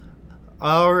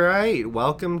All right,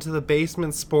 welcome to the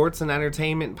Basement Sports and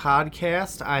Entertainment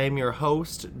Podcast. I am your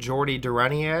host, Jordy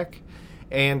Dureniak,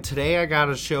 and today I got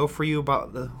a show for you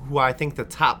about who I think the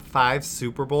top 5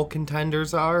 Super Bowl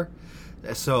contenders are.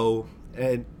 So,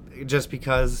 just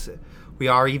because we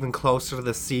are even closer to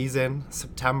the season,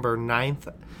 September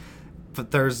 9th,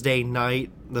 Thursday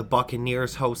night, the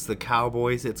Buccaneers host the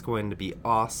Cowboys. It's going to be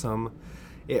awesome.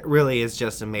 It really is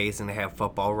just amazing to have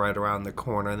football right around the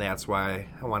corner, and that's why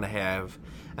I want to have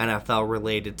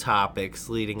NFL-related topics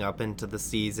leading up into the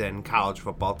season, college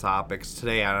football topics,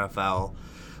 today NFL.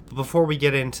 But before we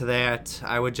get into that,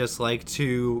 I would just like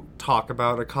to talk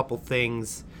about a couple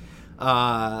things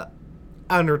non-sports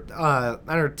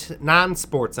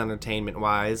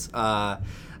entertainment-wise. On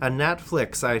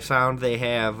Netflix, I found they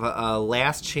have a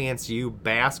Last Chance U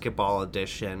basketball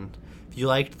edition. If you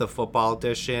liked the football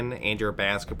edition and you're a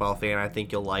basketball fan, I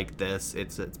think you'll like this.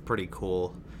 It's pretty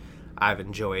cool. I've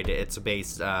enjoyed it. It's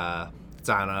based. It's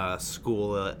on a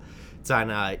school. It's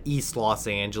on East Los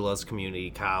Angeles Community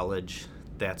College.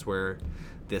 That's where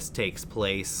this takes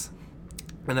place.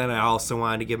 And then I also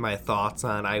wanted to give my thoughts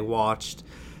on. I watched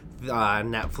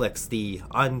Netflix The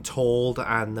Untold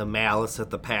on the Malice at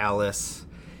the Palace,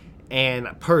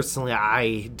 and personally,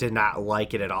 I did not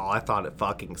like it at all. I thought it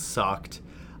fucking sucked.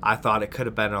 I thought it could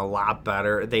have been a lot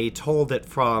better. They told it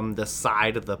from the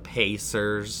side of the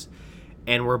Pacers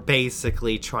and were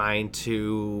basically trying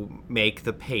to make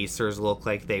the Pacers look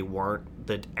like they weren't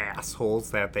the assholes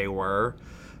that they were.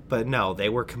 But no, they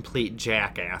were complete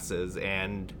jackasses.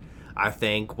 And I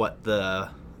think what the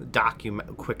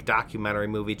quick documentary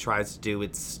movie tries to do,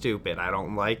 it's stupid. I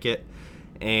don't like it.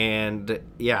 And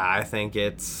yeah, I think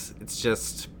it's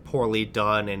just poorly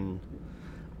done, and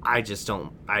I just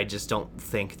don't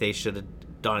think they should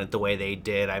have done it the way they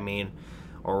did. I mean,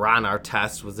 Ron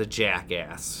Artest was a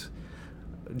jackass.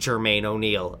 Jermaine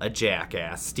O'Neal, a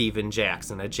jackass. Steven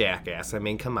Jackson, a jackass. I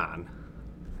mean, come on.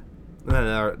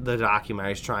 And the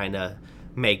documentary's trying to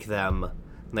make them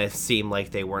seem like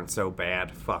they weren't so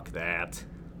bad. Fuck that.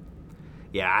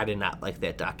 Yeah, I did not like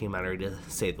that documentary, to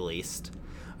say the least.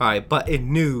 Alright, but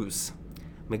in news,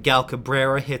 Miguel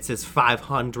Cabrera hits his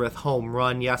 500th home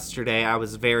run yesterday. I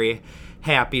was very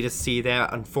happy to see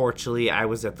that. Unfortunately, I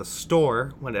was at the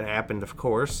store when it happened, of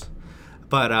course.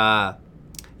 But,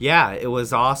 yeah, it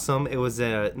was awesome. It was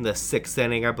in the 6th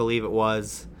inning, I believe it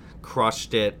was.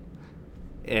 Crushed it.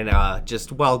 And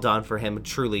just well done for him. A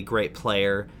truly great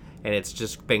player. And it's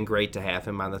just been great to have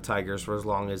him on the Tigers for as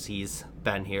long as he's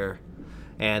been here.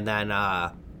 And then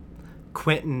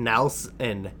Quentin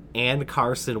Nelson and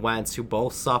Carson Wentz, who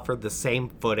both suffered the same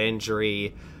foot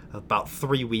injury about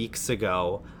 3 weeks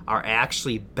ago, are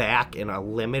actually back in a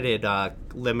limited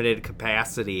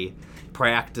capacity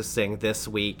practicing this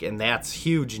week, and that's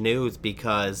huge news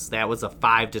because that was a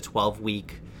 5 to 12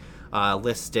 week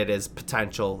listed as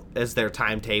potential as their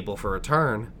timetable for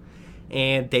return,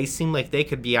 and they seem like they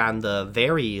could be on the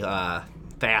very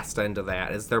fast end of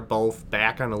that, as they're both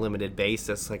back on a limited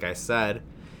basis, like I said.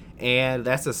 And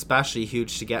that's especially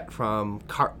huge to get from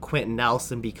Quentin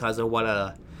Nelson because of what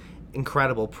a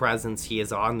incredible presence he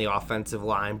is on the offensive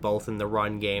line, both in the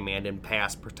run game and in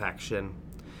pass protection.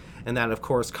 And then, of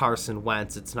course, Carson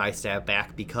Wentz, it's nice to have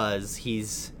back because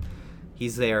he's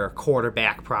their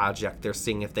quarterback project. They're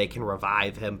seeing if they can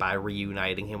revive him by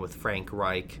reuniting him with Frank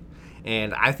Reich.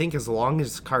 And I think as long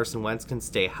as Carson Wentz can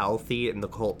stay healthy and the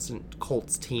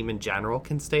Colts team in general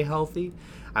can stay healthy,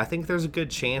 I think there's a good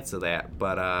chance of that,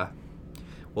 but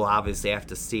we'll obviously have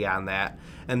to see on that.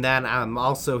 And then I'm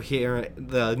also hearing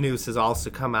the news has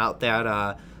also come out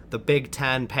that the Big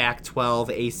Ten, Pac-12,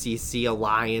 ACC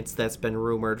alliance that's been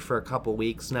rumored for a couple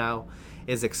weeks now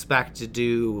is expected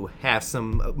to have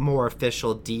some more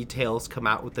official details come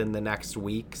out within the next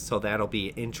week, so that'll be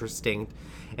interesting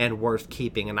and worth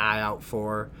keeping an eye out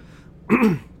for.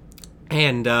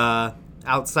 And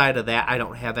outside of that, I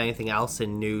don't have anything else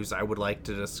in news I would like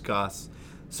to discuss.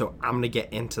 So I'm going to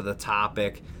get into the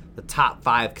topic, the top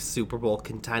 5 Super Bowl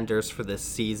contenders for this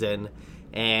season.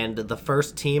 And the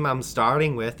first team I'm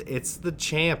starting with, it's the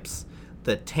champs,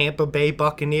 the Tampa Bay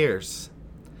Buccaneers.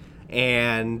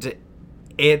 And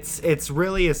it's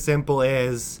really as simple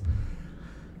as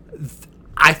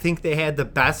I think they had the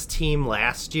best team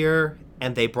last year,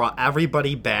 and they brought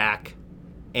everybody back,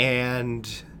 and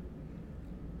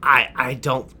I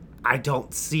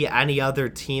don't see any other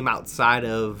team outside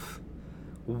of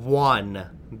one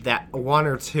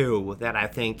or two that I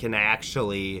think can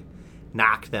actually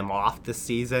knock them off this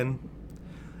season.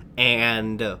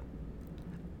 And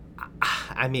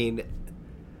I mean,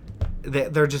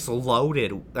 they're just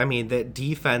loaded. I mean, the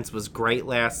defense was great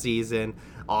last season.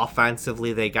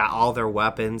 Offensively, they got all their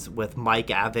weapons with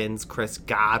Mike Evans, Chris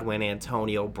Godwin,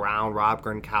 Antonio Brown, Rob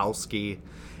Gronkowski.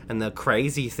 And the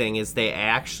crazy thing is they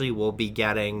actually will be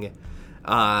getting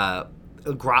Gronk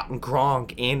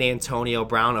and Antonio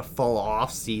Brown a full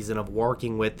off season of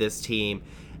working with this team.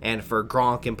 And for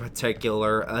Gronk in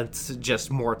particular, it's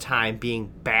just more time being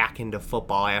back into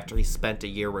football after he spent a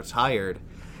year retired.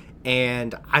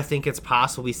 And I think it's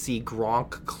possible we see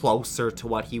Gronk closer to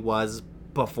what he was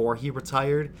before he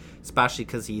retired, especially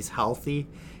because he's healthy.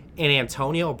 And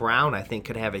Antonio Brown, I think,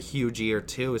 could have a huge year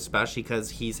too, especially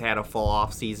because he's had a full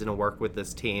off season to work with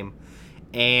this team.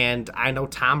 And I know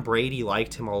Tom Brady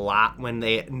liked him a lot when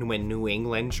New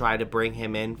England tried to bring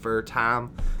him in for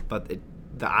Tom, but it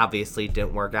obviously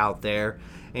didn't work out there.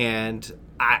 And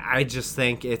I just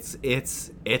think it's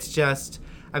just,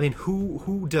 I mean,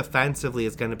 who defensively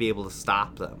is going to be able to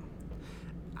stop them?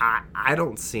 I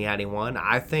don't see anyone.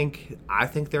 I think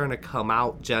they're going to come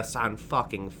out just on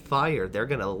fucking fire. They're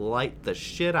going to light the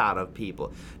shit out of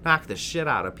people. Knock the shit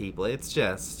out of people. It's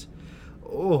just,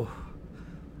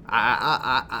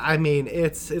 I mean,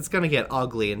 it's going to get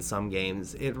ugly in some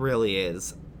games. It really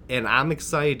is. And I'm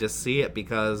excited to see it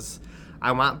because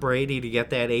I want Brady to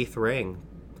get that 8th ring.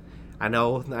 I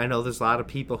know there's a lot of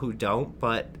people who don't,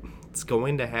 but it's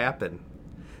going to happen.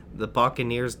 The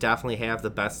Buccaneers definitely have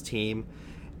the best team.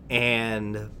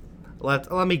 And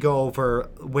let me go over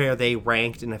where they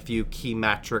ranked in a few key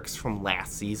metrics from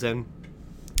last season.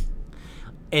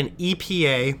 In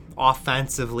EPA,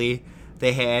 offensively,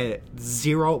 they had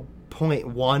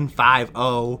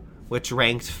 0.150, which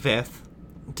ranked 5th.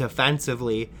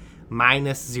 Defensively,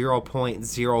 minus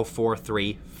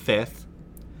 0.043, 5th.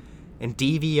 In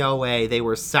DVOA, they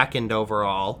were 2nd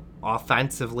overall.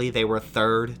 Offensively, they were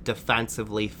 3rd.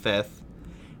 Defensively, 5th.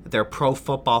 Their Pro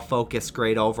Football Focus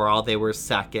grade overall, they were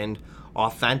 2nd,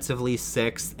 offensively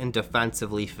 6th, and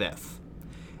defensively 5th.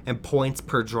 In points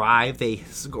per drive, they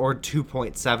scored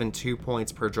 2.72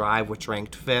 points per drive, which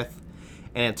ranked 5th.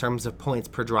 And in terms of points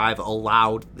per drive they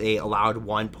allowed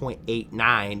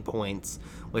 1.89 points,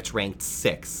 which ranked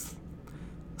 6th.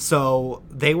 So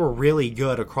they were really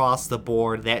good across the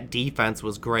board. That defense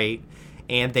was great.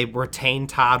 And they retained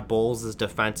Todd Bowles as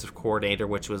defensive coordinator,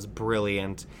 which was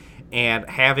brilliant. And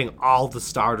having all the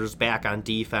starters back on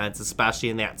defense, especially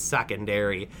in that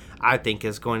secondary, I think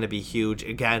is going to be huge.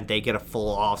 Again, they get a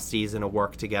full offseason to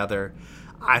work together.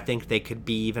 I think they could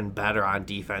be even better on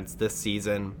defense this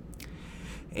season.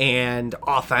 And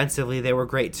offensively, they were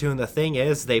great too. And the thing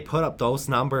is, they put up those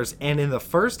numbers. And in the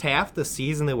first half of the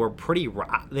season, they were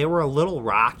they were a little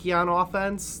rocky on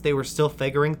offense. They were still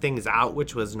figuring things out,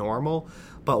 which was normal.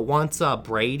 But once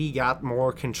Brady got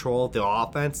more control of the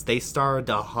offense, they started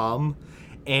to hum.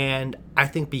 And I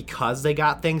think because they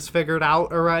got things figured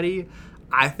out already,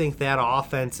 I think that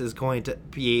offense is going to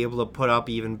be able to put up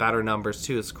even better numbers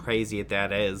too, as crazy as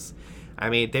that is. I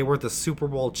mean, they were the Super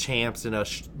Bowl champs in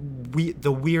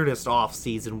the weirdest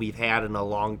offseason we've had in a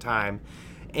long time.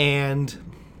 And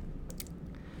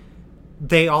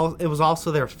it was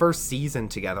also their first season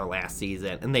together last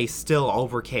season, and they still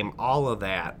overcame all of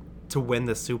that to win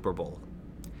the Super Bowl.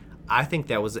 I think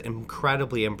that was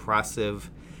incredibly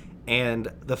impressive, and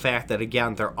the fact that,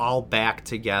 again, they're all back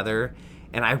together,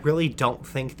 and I really don't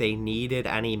think they needed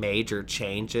any major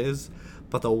changes,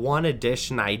 but the one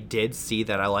addition I did see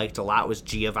that I liked a lot was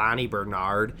Giovanni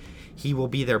Bernard. He will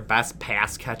be their best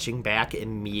pass-catching back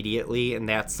immediately, and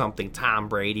that's something Tom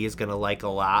Brady is going to like a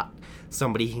lot.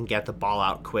 Somebody who can get the ball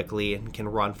out quickly and can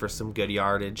run for some good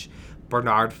yardage.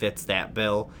 Bernard fits that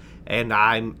bill. And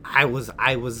I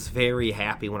was very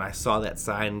happy when I saw that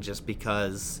sign, just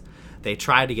because they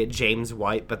tried to get James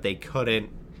White, but they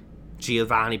couldn't.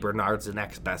 Giovanni Bernard's the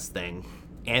next best thing.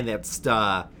 And that's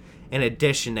in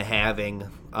addition to having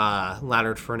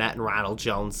Leonard Fournette and Ronald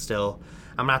Jones still.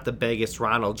 I'm not the biggest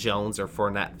Ronald Jones or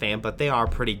Fournette fan, but they are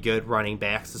pretty good running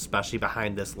backs, especially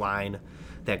behind this line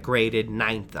that graded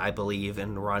 9th, I believe,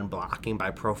 in run blocking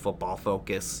by Pro Football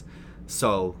Focus.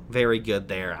 So very good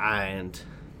there. And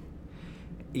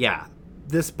yeah,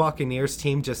 this Buccaneers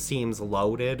team just seems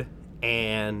loaded,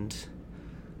 and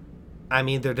I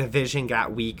mean, their division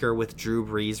got weaker with Drew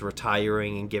Brees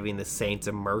retiring and giving the Saints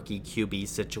a murky QB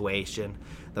situation.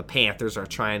 The Panthers are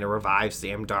trying to revive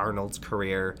Sam Darnold's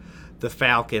career. The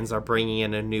Falcons are bringing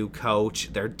in a new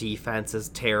coach. Their defense is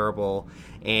terrible,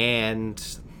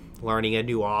 and learning a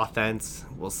new offense.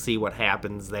 We'll see what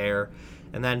happens there.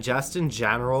 And then just in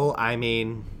general, I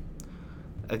mean,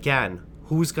 again,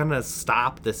 who's going to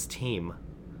stop this team?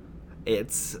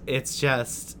 It's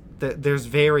just, there's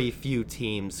very few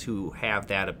teams who have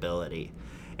that ability,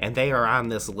 and they are on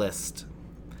this list.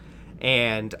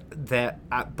 And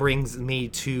that brings me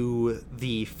to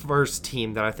the first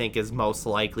team that I think is most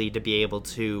likely to be able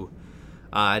to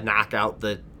knock out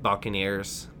the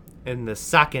Buccaneers. And the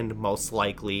second most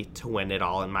likely to win it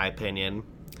all, in my opinion,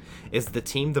 is the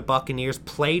team the Buccaneers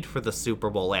played for the Super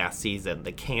Bowl last season,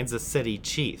 the Kansas City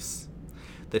Chiefs.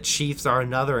 The Chiefs are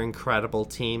another incredible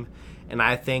team, and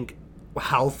I think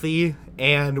healthy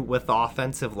and with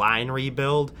offensive line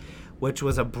rebuild, which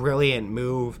was a brilliant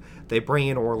move. They bring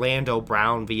in Orlando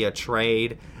Brown via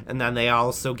trade, and then they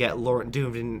also get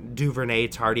Duvernay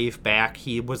Tardif back.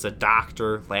 He was a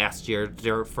doctor last year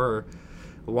for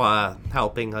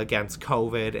helping against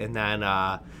COVID, and then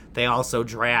they also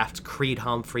draft Creed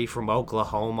Humphrey from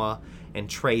Oklahoma and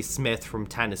Trey Smith from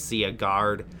Tennessee, a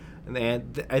guard.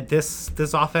 And this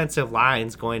offensive line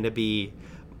is going to be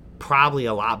probably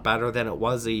a lot better than it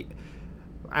was. I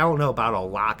don't know about a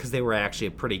lot because they were actually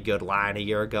a pretty good line a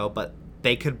year ago, but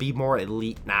they could be more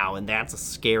elite now, and that's a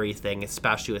scary thing,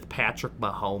 especially with Patrick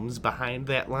Mahomes behind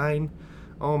that line.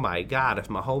 Oh my god, if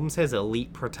Mahomes has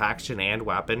elite protection and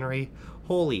weaponry,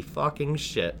 holy fucking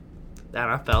shit. The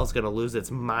NFL's going to lose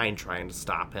its mind trying to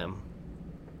stop him.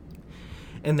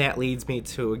 And that leads me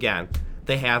to, again,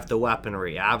 they have the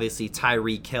weaponry. Obviously,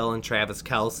 Tyreek Hill and Travis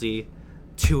Kelce,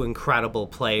 two incredible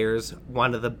players,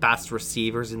 one of the best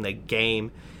receivers in the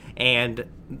game, and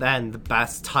then the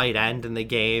best tight end in the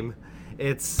game.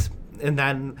 And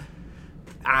then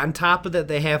on top of that,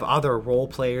 they have other role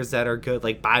players that are good,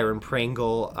 like Byron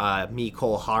Pringle,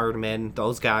 Mecole Hardman.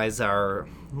 Those guys are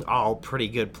all pretty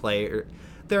good players.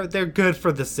 They're good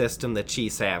for the system the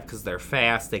Chiefs have because they're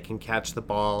fast, they can catch the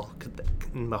ball,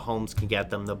 Mahomes can get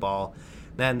them the ball.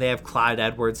 Then they have Clyde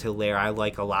Edwards-Helaire, I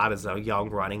like a lot as a young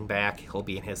running back. He'll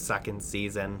be in his second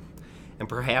season. And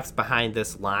perhaps behind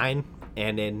this line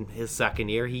and in his second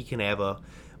year, he can have a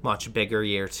much bigger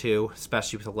year too,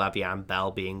 especially with Le'Veon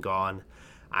Bell being gone.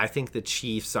 I think the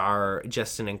Chiefs are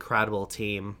just an incredible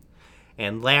team.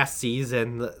 And last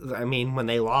season, I mean, when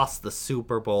they lost the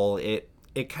Super Bowl, it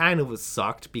kind of was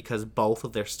sucked because both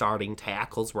of their starting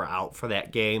tackles were out for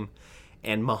that game.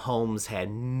 And Mahomes had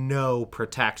no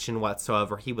protection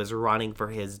whatsoever. He was running for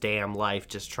his damn life,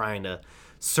 just trying to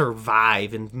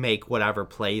survive and make whatever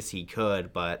plays he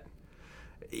could. But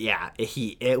yeah,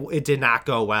 it did not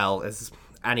go well, as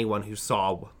anyone who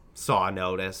saw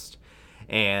noticed.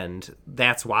 And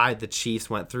that's why the Chiefs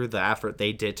went through the effort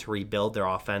they did to rebuild their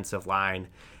offensive line.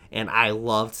 And I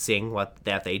loved seeing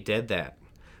that they did that.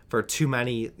 For too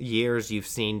many years, you've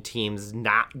seen teams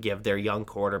not give their young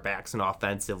quarterbacks an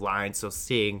offensive line. So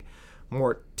seeing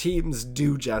more teams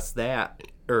do just that,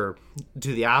 or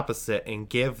do the opposite, and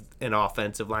give an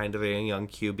offensive line to their young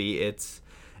QB, it's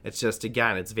just,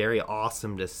 again, it's very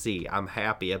awesome to see. I'm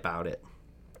happy about it.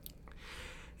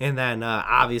 And then,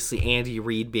 obviously, Andy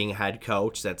Reid being head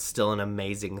coach, that's still an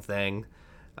amazing thing.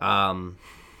 Yeah,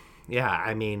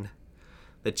 I mean,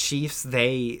 the Chiefs,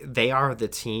 they are the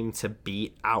team to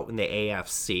beat out in the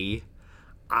AFC.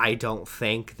 I don't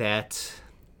think that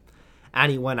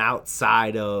anyone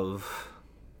outside of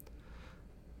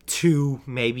 2,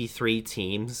 maybe 3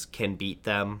 teams can beat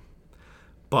them.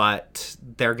 But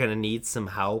they're going to need some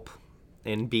help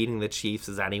in beating the Chiefs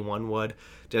as anyone would.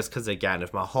 Just because, again,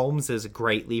 if Mahomes is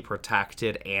greatly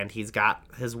protected and he's got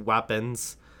his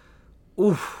weapons,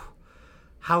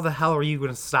 how the hell are you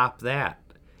going to stop that?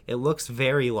 It looks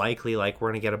very likely like we're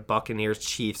going to get a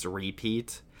Buccaneers-Chiefs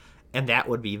repeat, and that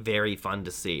would be very fun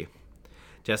to see.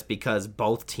 Just because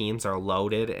both teams are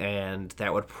loaded, and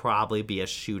that would probably be a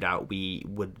shootout we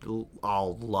would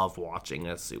all love watching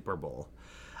a Super Bowl.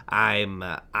 I'm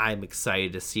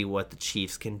excited to see what the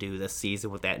Chiefs can do this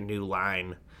season with that new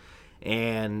line.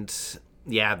 And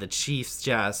yeah, the Chiefs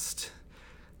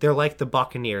they're like the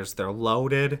Buccaneers. They're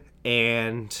loaded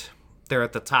and they're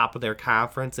at the top of their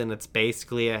conference, and it's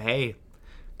basically a, hey,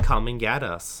 come and get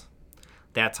us.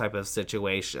 That type of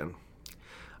situation.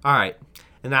 All right.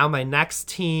 And now my next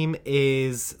team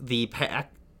is the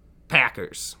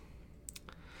Packers.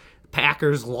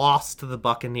 Packers lost to the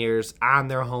Buccaneers on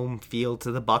their home field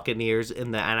to the Buccaneers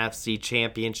in the NFC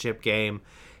Championship game.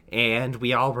 And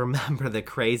we all remember the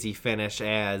crazy finish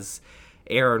as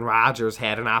Aaron Rodgers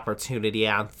had an opportunity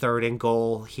on 3rd and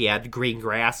goal. He had green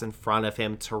grass in front of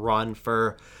him to run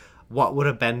for what would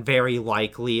have been very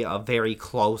likely a very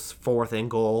close 4th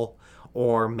and goal,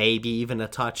 or maybe even a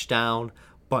touchdown,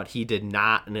 but he did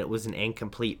not, and it was an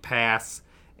incomplete pass.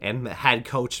 And head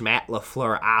coach Matt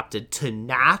LaFleur opted to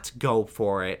not go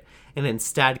for it and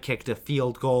instead kicked a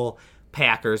field goal.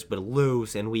 Packers would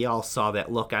lose, and we all saw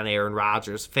that look on Aaron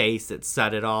Rodgers' face that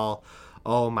said it all.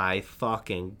 Oh my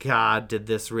fucking God, did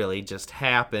this really just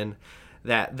happen?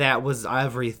 That was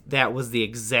the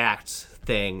exact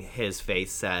thing his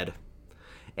face said.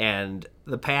 And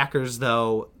the Packers,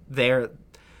 though, they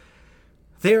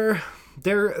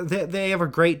have a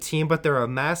great team, but they're a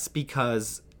mess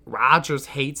because Rodgers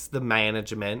hates the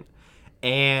management,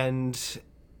 and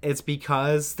it's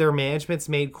because their management's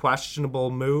made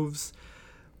questionable moves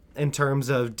in terms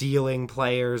of dealing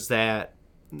players that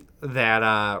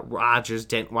Rodgers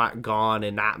didn't want gone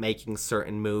and not making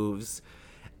certain moves.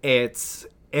 It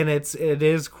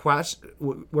is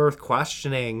worth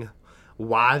questioning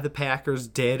why the Packers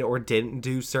did or didn't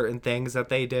do certain things that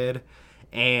they did,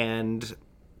 and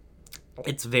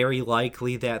it's very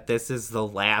likely that this is the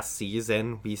last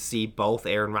season we see both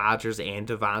Aaron Rodgers and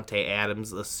Davante Adams,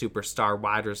 the superstar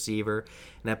wide receiver,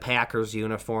 in a Packers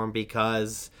uniform,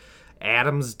 because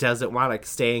Adams doesn't want to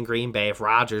stay in Green Bay if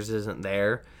Rodgers isn't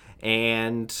there,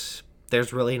 and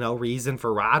there's really no reason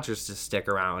for Rodgers to stick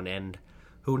around, and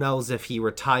who knows if he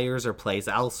retires or plays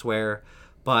elsewhere,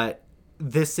 but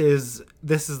this is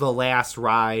the last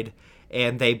ride.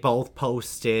 And they both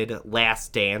posted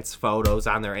Last Dance photos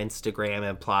on their Instagram,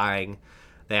 implying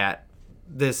that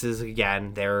this is,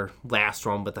 again, their last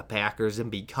run with the Packers.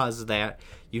 And because of that,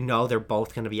 they're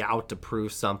both going to be out to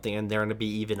prove something, and they're going to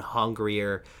be even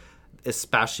hungrier,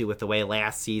 especially with the way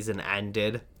last season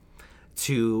ended,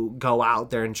 to go out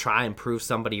there and try and prove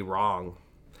somebody wrong.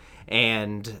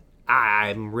 And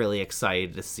I'm really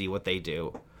excited to see what they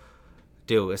do,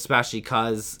 especially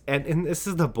because, and this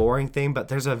is the boring thing, but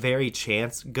there's a very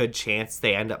good chance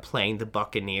they end up playing the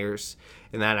Buccaneers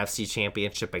in the NFC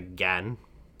Championship again.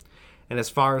 And as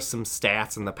far as some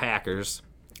stats on the Packers,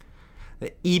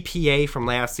 the EPA from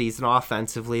last season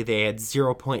offensively, they had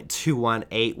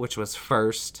 0.218, which was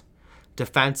first.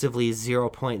 Defensively,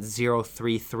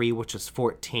 0.033, which was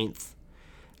 14th.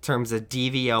 In terms of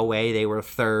DVOA, they were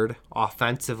third.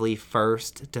 Offensively,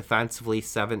 first. Defensively,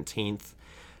 17th.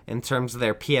 In terms of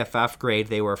their PFF grade,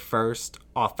 they were first.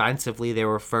 Offensively, they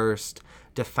were first.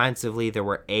 Defensively, they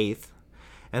were 8th.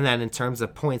 And then in terms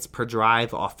of points per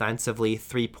drive, offensively,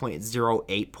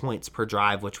 3.08 points per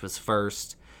drive, which was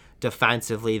first.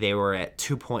 Defensively, they were at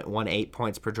 2.18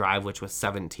 points per drive, which was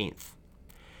 17th.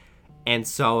 And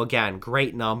so, again,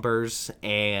 great numbers,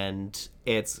 and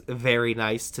it's very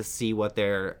nice to see that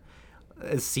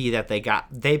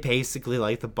they basically,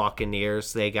 like the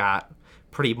Buccaneers, they got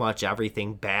pretty much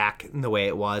everything back in the way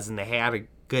it was, and they had a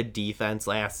good defense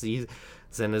last season.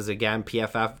 As again,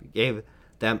 PFF gave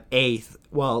them 8th.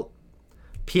 Well,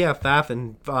 PFF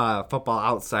and Football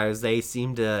Outsiders, they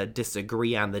seem to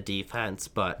disagree on the defense,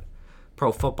 but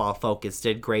Pro Football Focus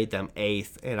did grade them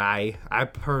 8th, and I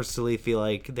personally feel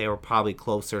like they were probably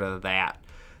closer to that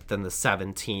than the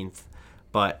 17th,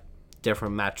 but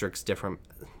different metrics, different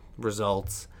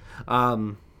results.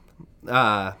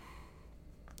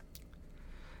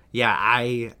 Yeah,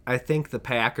 I think the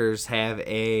Packers have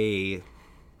they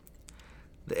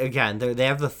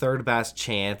have the third best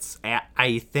chance.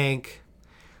 I think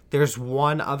there's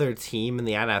one other team in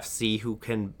the NFC who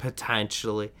can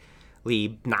potentially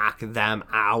knock them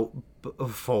out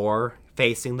before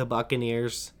facing the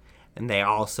Buccaneers, and they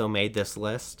also made this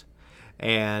list.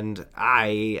 And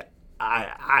but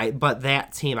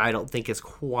that team I don't think is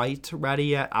quite ready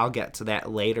yet. I'll get to that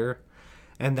later.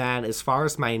 And then as far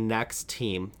as my next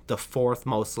team, the fourth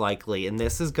most likely, and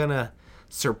this is going to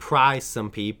surprise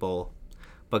some people,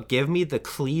 but give me the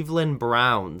Cleveland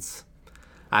Browns.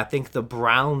 I think the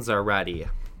Browns are ready.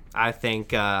 I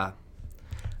think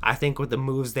with the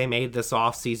moves they made this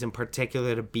offseason,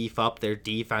 particularly to beef up their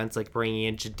defense, like bringing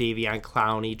in Jadeveon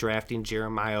Clowney, drafting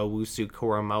Jeremiah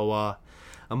Owusu-Koramoah,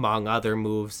 among other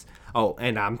moves. Oh,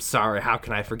 and I'm sorry, how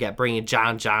can I forget bringing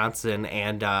John Johnson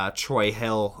and Troy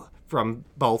Hill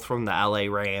both from the LA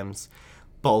Rams.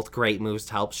 Both great moves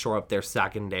to help shore up their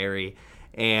secondary.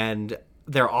 And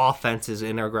their offense is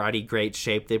in already great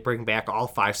shape. They bring back all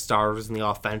 5 starters in the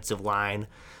offensive line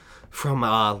from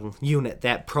a unit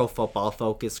that Pro Football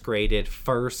Focus graded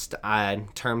first in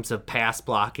terms of pass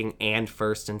blocking and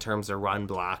first in terms of run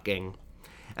blocking.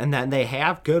 And then they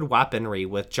have good weaponry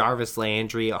with Jarvis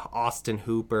Landry, Austin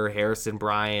Hooper, Harrison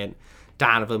Bryant,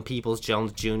 Donovan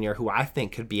Peoples-Jones Jr., who I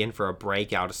think could be in for a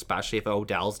breakout, especially if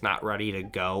Odell's not ready to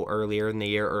go earlier in the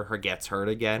year or gets hurt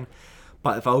again.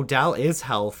 But if Odell is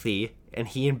healthy and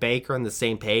he and Baker on the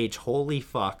same page, holy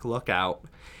fuck, look out.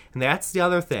 And that's the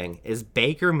other thing, is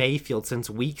Baker Mayfield, since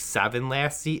week 7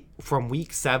 from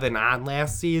week 7 on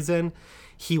last season,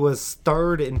 he was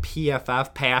 3rd in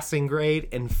PFF passing grade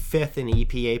and 5th in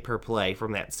EPA per play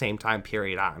from that same time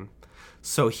period on.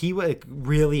 So he would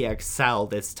really excel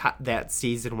that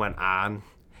season went on.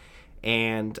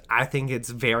 And I think it's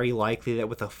very likely that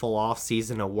with a full off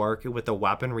season of work, with the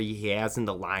weaponry he has and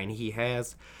the line he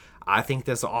has, I think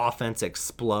this offense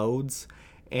explodes.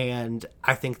 And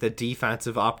I think the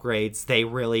defensive upgrades, they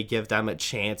really give them a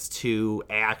chance to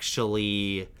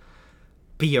actually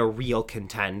be a real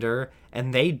contender.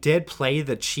 And they did play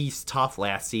the Chiefs tough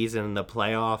last season in the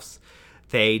playoffs.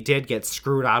 They did get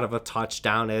screwed out of a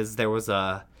touchdown as there was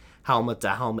a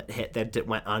helmet-to-helmet hit that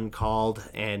went uncalled,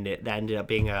 and it ended up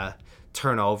being a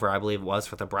turnover, I believe it was,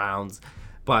 for the Browns.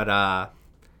 But,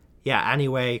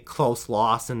 anyway, close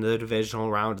loss in the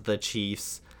divisional round of the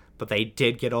Chiefs. But they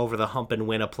did get over the hump and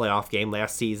win a playoff game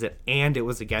last season, and it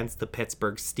was against the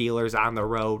Pittsburgh Steelers on the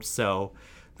road, so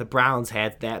the Browns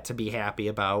had that to be happy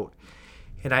about.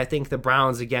 And I think the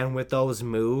Browns, again, with those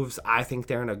moves, I think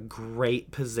they're in a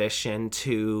great position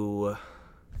to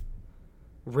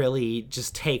really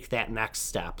just take that next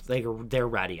step. They're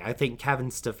ready. I think Kevin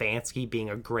Stefanski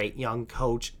being a great young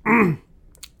coach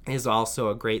is also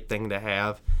a great thing to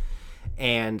have.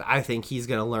 And I think he's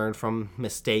going to learn from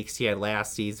mistakes he had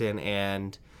last season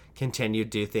and continue to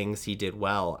do things he did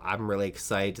well. I'm really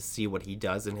excited to see what he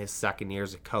does in his second year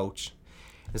as a coach.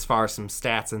 As far as some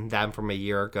stats in them from a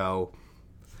year ago,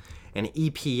 and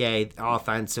EPA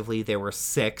offensively, they were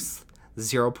 6th,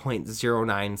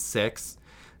 0.096.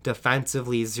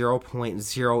 Defensively,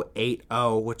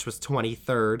 0.080, which was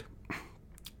 23rd.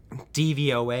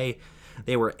 DVOA,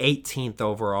 they were 18th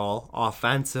overall.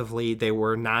 Offensively, they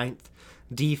were 9th.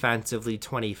 Defensively,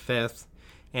 25th.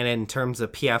 And in terms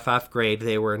of PFF grade,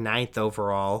 they were 9th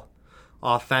overall.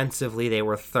 Offensively, they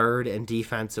were 3rd, and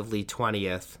defensively,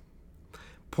 20th.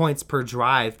 Points per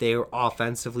drive, they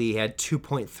offensively had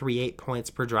 2.38 points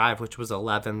per drive, which was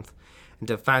 11th, and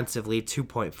defensively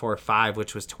 2.45,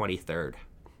 which was 23rd.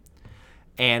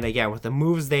 And again, with the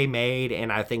moves they made,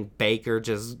 and I think Baker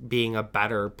just being a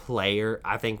better player,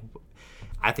 I think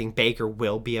Baker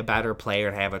will be a better player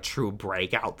and have a true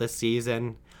breakout this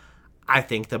season. I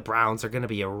think the Browns are going to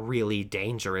be a really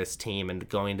dangerous team and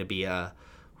going to be a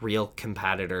real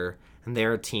competitor, and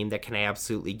they're a team that can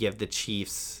absolutely give the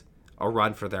Chiefs a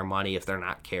run for their money if they're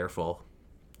not careful.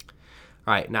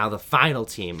 All right, now the final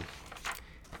team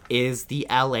is the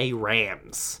LA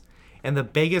Rams. And the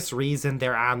biggest reason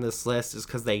they're on this list is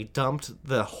because they dumped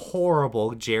the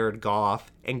horrible Jared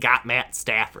Goff and got Matt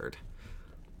Stafford.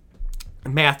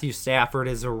 Matthew Stafford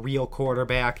is a real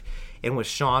quarterback, and with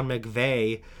Sean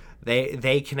McVay,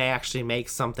 they can actually make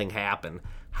something happen.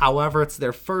 However, it's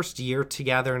their first year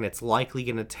together, and it's likely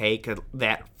going to take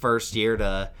that first year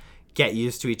to get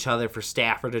used to each other for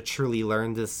Stafford to truly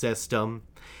learn this system.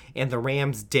 And the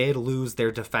Rams did lose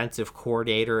their defensive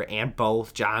coordinator and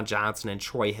both John Johnson and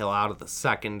Troy Hill out of the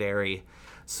secondary.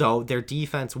 So their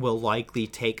defense will likely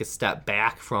take a step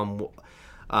back from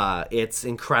its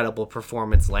incredible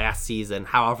performance last season.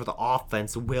 However, the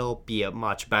offense will be a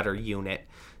much better unit.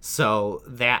 So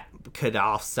that could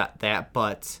offset that,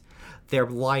 but they're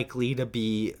likely to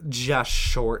be just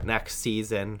short next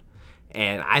season.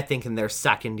 And I think in their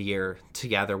second year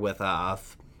together with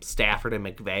Stafford and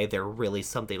McVay, they're really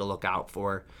something to look out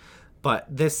for. But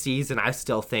this season, I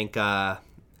still think,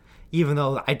 even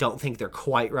though I don't think they're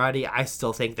quite ready, I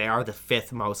still think they are the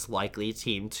 5th most likely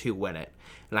team to win it.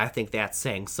 And I think that's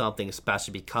saying something,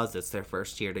 especially because it's their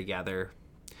first year together.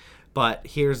 But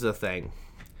here's the thing.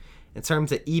 In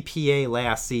terms of EPA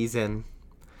last season,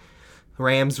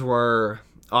 Rams were...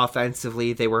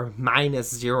 Offensively, they were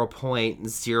minus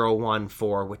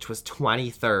 0.014, which was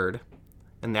 23rd,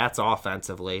 and that's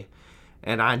offensively.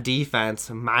 And on defense,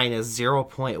 minus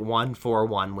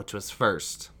 0.141, which was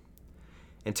 1st.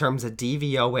 In terms of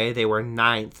DVOA, they were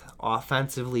 9th,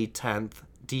 offensively 10th,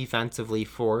 defensively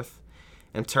 4th.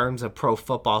 In terms of Pro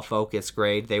Football Focus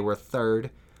grade, they were 3rd.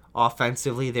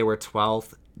 Offensively, they were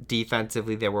 12th.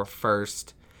 Defensively, they were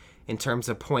 1st. In terms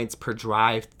of points per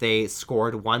drive, they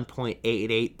scored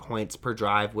 1.88 points per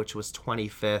drive, which was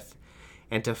 25th.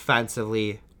 And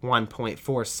defensively,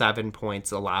 1.47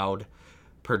 points allowed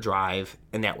per drive,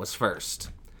 and that was 1st.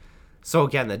 So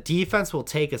again, the defense will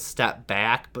take a step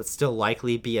back, but still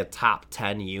likely be a top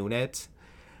 10 unit.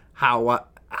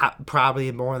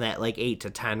 Probably more in that like 8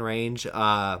 to 10 range.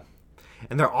 And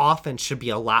their offense should be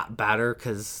a lot better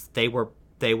because they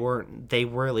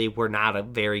really were not a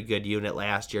very good unit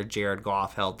last year. Jared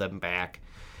Goff held them back.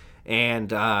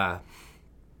 And I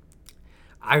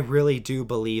really do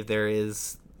believe there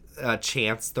is a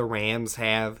chance the Rams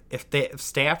have, if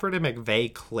Stafford and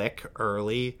McVay click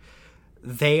early,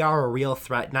 they are a real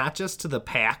threat, not just to the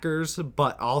Packers,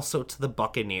 but also to the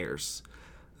Buccaneers.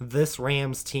 This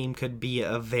Rams team could be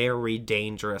a very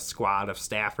dangerous squad if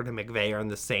Stafford and McVay are on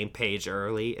the same page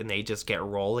early and they just get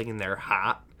rolling and they're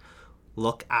hot.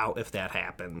 look out if that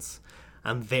happens.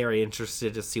 I'm very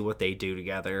interested to see what they do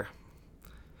together.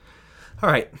 All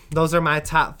right, those are my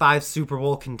top 5 Super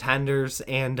Bowl contenders,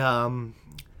 and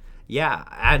yeah,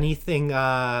 anything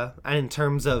in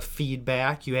terms of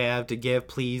feedback you have to give,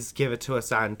 please give it to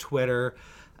us on Twitter.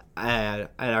 And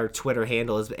our Twitter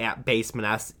handle is at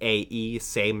BasementSAE,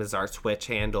 same as our Twitch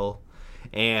handle.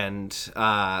 And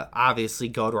obviously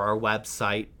go to our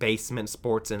website,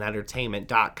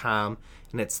 basementsportsandentertainment.com,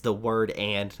 and it's the word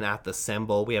and, not the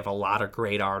symbol. We have a lot of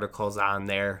great articles on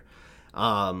there.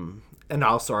 And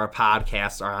also our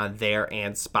podcasts are on there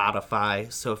and Spotify.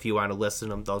 So if you want to listen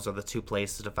to them, those are the 2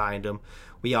 places to find them.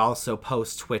 We also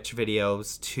post Twitch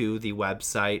videos to the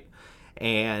website.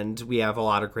 And we have a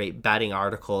lot of great betting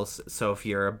articles. So if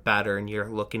you're a bettor and you're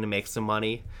looking to make some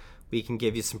money, we can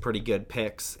give you some pretty good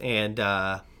picks. And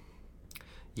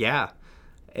yeah,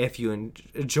 if you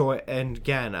enjoy, and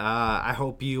again, I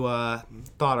hope you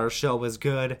thought our show was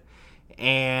good.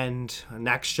 And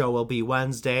next show will be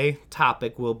Wednesday.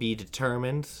 Topic will be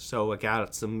determined. So I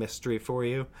got some mystery for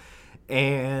you.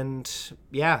 And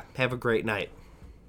yeah, have a great night.